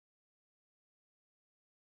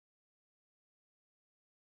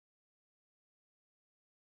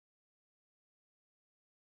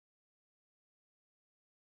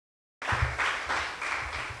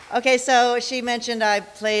Okay, so she mentioned I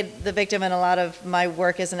played the victim in a lot of my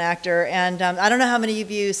work as an actor, and I don't know how many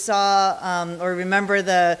of you saw or remember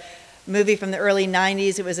the movie from the early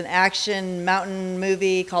 90s. It was an action mountain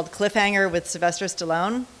movie called Cliffhanger with Sylvester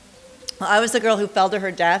Stallone. Well, I was the girl who fell to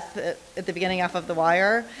her death at the beginning off of the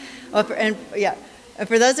wire. And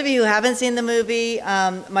for those of you who haven't seen the movie,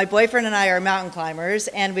 my boyfriend and I are mountain climbers,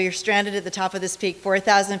 and we are stranded at the top of this peak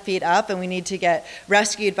 4,000 feet up, and we need to get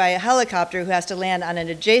rescued by a helicopter who has to land on an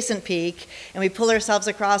adjacent peak, and we pull ourselves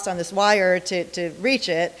across on this wire to reach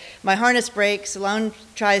it. My harness breaks, Stallone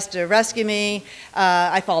tries to rescue me,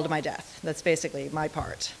 I fall to my death. That's basically my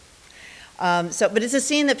part. But it's a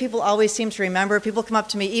scene that people always seem to remember. People come up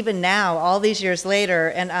to me even now, all these years later,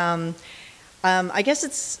 and I guess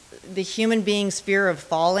it's the human being's fear of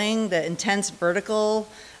falling, the intense vertical,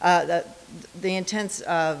 the intense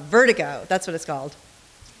vertigo, that's what it's called,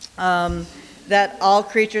 that all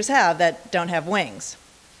creatures have that don't have wings.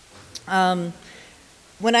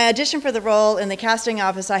 When I auditioned for the role in the casting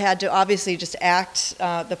office, I had to obviously just act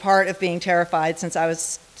the part of being terrified since I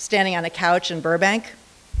was standing on a couch in Burbank.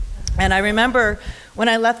 And I remember when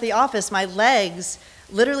I left the office, my legs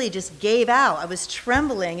literally just gave out. I was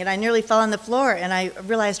trembling and I nearly fell on the floor, and I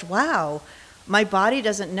realized, wow, my body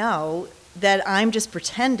doesn't know that I'm just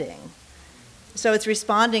pretending. So it's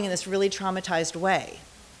responding in this really traumatized way.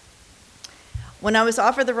 When I was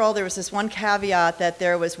offered the role, there was this one caveat that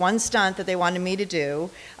there was one stunt that they wanted me to do.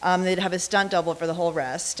 They'd have a stunt double for the whole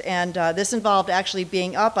rest. And this involved actually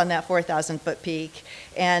being up on that 4,000-foot peak.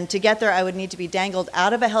 And to get there, I would need to be dangled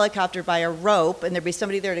out of a helicopter by a rope, and there'd be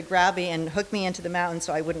somebody there to grab me and hook me into the mountain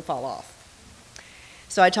so I wouldn't fall off.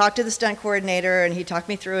 So I talked to the stunt coordinator, and he talked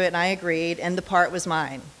me through it, and I agreed, and the part was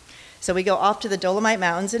mine. So we go off to the Dolomite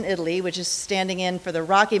Mountains in Italy, which is standing in for the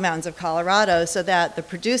Rocky Mountains of Colorado, so that the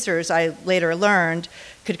producers, I later learned,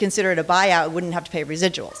 could consider it a buyout and wouldn't have to pay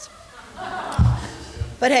residuals.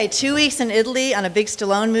 But hey, 2 weeks in Italy on a big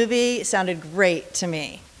Stallone movie sounded great to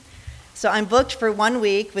me. So I'm booked for 1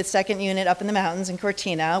 week with second unit up in the mountains in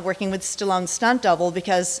Cortina, working with Stallone's stunt double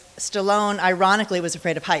because Stallone, ironically, was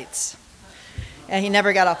afraid of heights. And he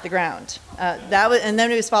never got off the ground. And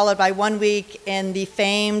then it was followed by 1 week in the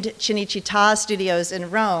famed Cinecittà studios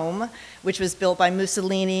in Rome, which was built by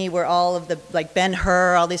Mussolini, where all of the, like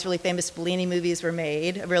Ben-Hur, all these really famous Fellini movies were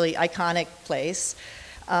made, a really iconic place.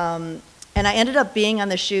 And I ended up being on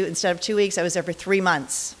the shoot, instead of 2 weeks, I was there for 3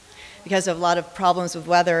 months because of a lot of problems with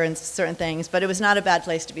weather and certain things, but it was not a bad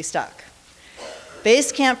place to be stuck.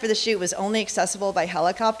 Base camp for the shoot was only accessible by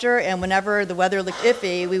helicopter, and whenever the weather looked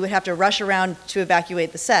iffy, we would have to rush around to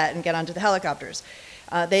evacuate the set and get onto the helicopters.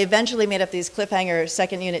 They eventually made up these Cliffhanger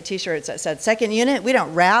second unit t-shirts that said, "Second unit, we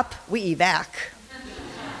don't rap, we evac."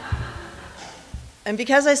 And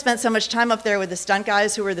because I spent so much time up there with the stunt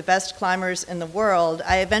guys who were the best climbers in the world,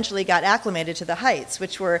 I eventually got acclimated to the heights,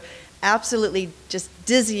 which were absolutely just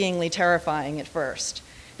dizzyingly terrifying at first.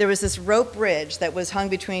 There was this rope bridge that was hung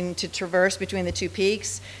to traverse between the two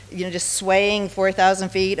peaks, just swaying 4,000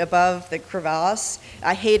 feet above the crevasse.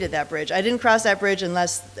 I hated that bridge. I didn't cross that bridge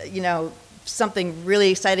unless, something really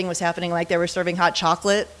exciting was happening, like they were serving hot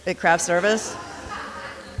chocolate at craft service.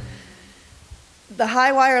 The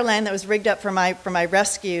high wire lane that was rigged up for my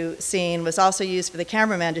rescue scene was also used for the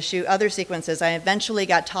cameraman to shoot other sequences. I eventually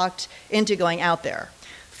got talked into going out there.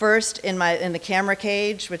 First in the camera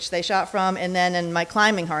cage, which they shot from, and then in my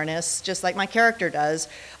climbing harness, just like my character does,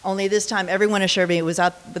 only this time everyone assured me it was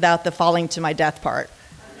without the falling to my death part.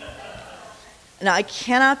 Now, I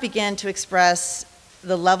cannot begin to express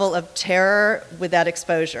the level of terror with that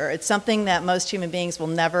exposure. It's something that most human beings will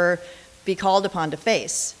never be called upon to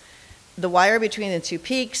face. The wire between the two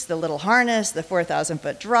peaks, the little harness, the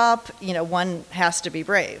 4,000-foot drop, one has to be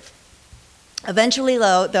brave. Eventually,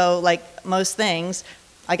 though, like most things,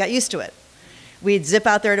 I got used to it. We'd zip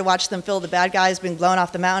out there to watch them fill the bad guys being blown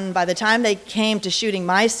off the mountain. By the time they came to shooting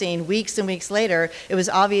my scene, weeks and weeks later, it was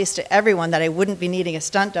obvious to everyone that I wouldn't be needing a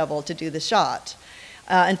stunt double to do the shot.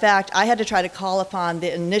 In fact, I had to try to call upon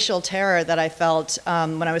the initial terror that I felt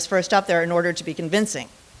when I was first up there in order to be convincing.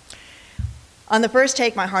 On the first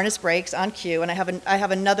take, my harness breaks on cue, and I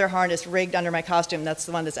have another harness rigged under my costume. That's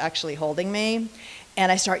the one that's actually holding me. And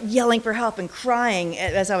I start yelling for help and crying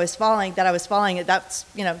as I was falling, that I was falling. That's,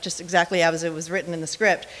 just exactly as it was written in the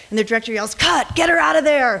script. And the director yells, "Cut, get her out of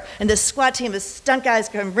there." And this SWAT team of stunt guys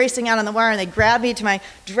come racing out on the wire, and they drag me to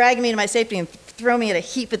my safety and throw me at a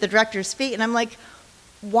heap at the director's feet. And I'm like,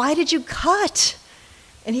 "Why did you cut?"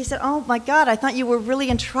 And he said, "Oh my God, I thought you were really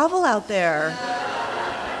in trouble out there."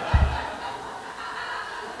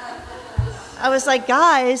 I was like,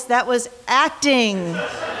 "Guys, that was acting."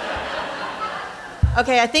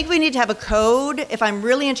 Okay, I think we need to have a code. If I'm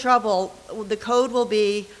really in trouble, the code will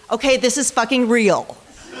be, okay, this is fucking real.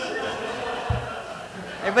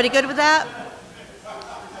 Everybody good with that?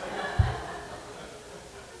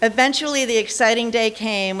 Eventually, the exciting day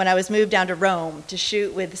came when I was moved down to Rome to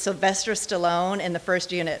shoot with Sylvester Stallone in the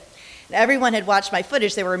first unit. And everyone had watched my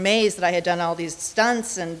footage. They were amazed that I had done all these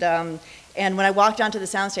stunts. And when I walked onto the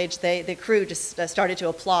soundstage, the crew just started to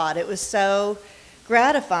applaud. It was so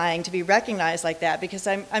gratifying to be recognized like that, because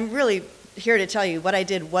I'm really here to tell you what I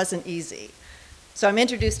did wasn't easy. So I'm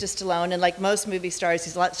introduced to Stallone, and like most movie stars,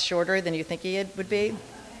 he's a lot shorter than you think he would be.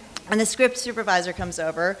 And the script supervisor comes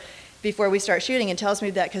over before we start shooting and tells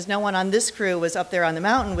me that because no one on this crew was up there on the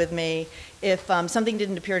mountain with me, if something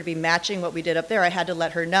didn't appear to be matching what we did up there, I had to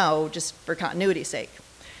let her know just for continuity's sake.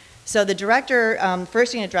 So the director,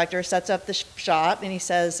 first unit director, sets up the shot and he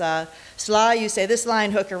says, Sly, you say this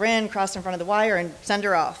line, hook her in, cross in front of the wire, and send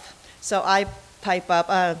her off. So I pipe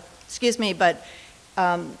up, excuse me, but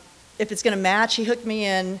if it's going to match, he hooked me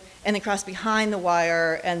in and then crossed behind the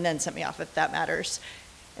wire and then sent me off, if that matters.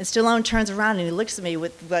 And Stallone turns around and he looks at me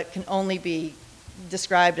with what can only be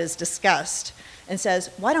described as disgust and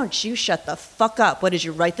says, why don't you shut the fuck up? What, did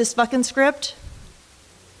you write this fucking script?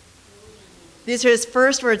 These are his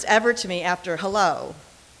first words ever to me after hello.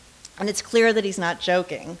 And it's clear that he's not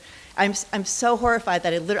joking. I'm so horrified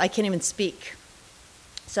that I can't even speak.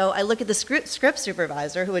 So I look at the script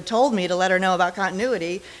supervisor who had told me to let her know about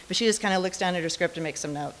continuity, but she just kind of looks down at her script and makes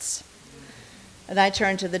some notes. And I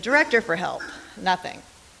turn to the director for help. Nothing.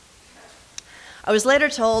 I was later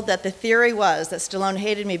told that the theory was that Stallone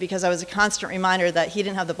hated me because I was a constant reminder that he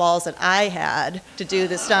didn't have the balls that I had to do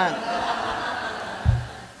the stunt.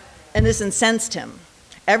 And this incensed him.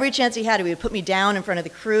 Every chance he had, he would put me down in front of the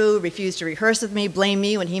crew, refuse to rehearse with me, blame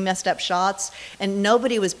me when he messed up shots, and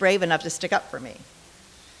nobody was brave enough to stick up for me.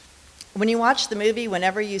 When you watch the movie,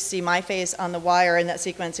 whenever you see my face on the wire in that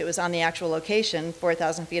sequence, it was on the actual location,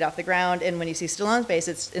 4,000 feet off the ground, and when you see Stallone's face,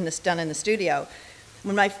 it's done in the studio.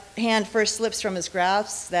 When my hand first slips from his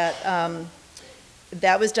grasp, that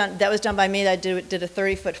was done by me. I did a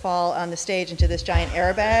 30-foot fall on the stage into this giant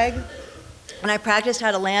airbag. And I practiced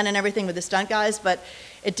how to land and everything with the stunt guys, but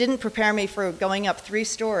it didn't prepare me for going up 3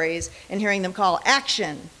 stories and hearing them call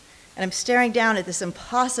action. And I'm staring down at this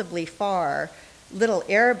impossibly far little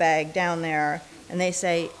airbag down there, and they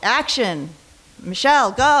say, action,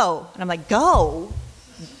 Michelle, go. And I'm like, go?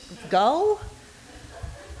 Go?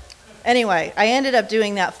 Anyway, I ended up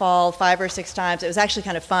doing that fall 5 or 6 times. It was actually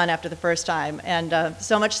kind of fun after the first time, and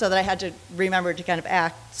so much so that I had to remember to kind of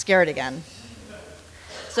act scared again.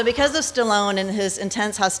 So because of Stallone and his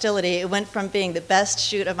intense hostility, it went from being the best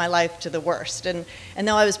shoot of my life to the worst. And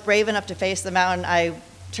though I was brave enough to face the mountain,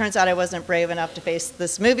 turns out I wasn't brave enough to face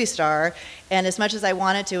this movie star. And as much as I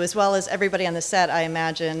wanted to, as well as everybody on the set, I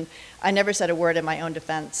imagine, I never said a word in my own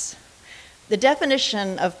defense. The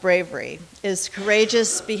definition of bravery is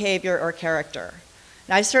courageous behavior or character.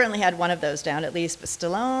 And I certainly had one of those down at least, but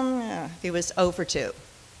Stallone, he was 0 for 2.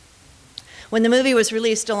 When the movie was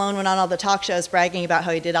released, Stallone went on all the talk shows bragging about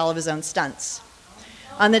how he did all of his own stunts.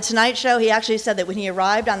 On The Tonight Show, he actually said that when he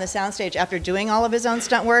arrived on the soundstage after doing all of his own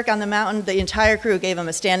stunt work on the mountain, the entire crew gave him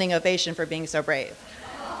a standing ovation for being so brave.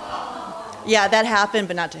 Yeah, that happened,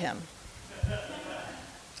 but not to him.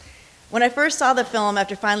 When I first saw the film,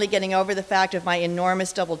 after finally getting over the fact of my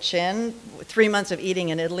enormous double chin, 3 months of eating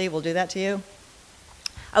in Italy will do that to you,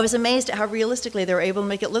 I was amazed at how realistically they were able to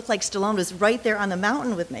make it look like Stallone was right there on the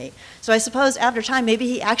mountain with me. So I suppose after time, maybe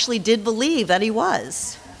he actually did believe that he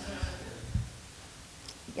was.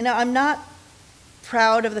 You know, I'm not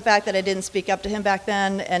proud of the fact that I didn't speak up to him back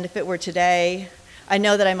then, and if it were today, I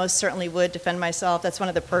know that I most certainly would defend myself. That's one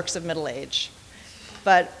of the perks of middle age.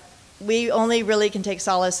 But we only really can take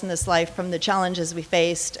solace in this life from the challenges we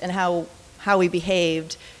faced and how we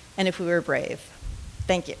behaved, and if we were brave.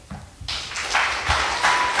 Thank you.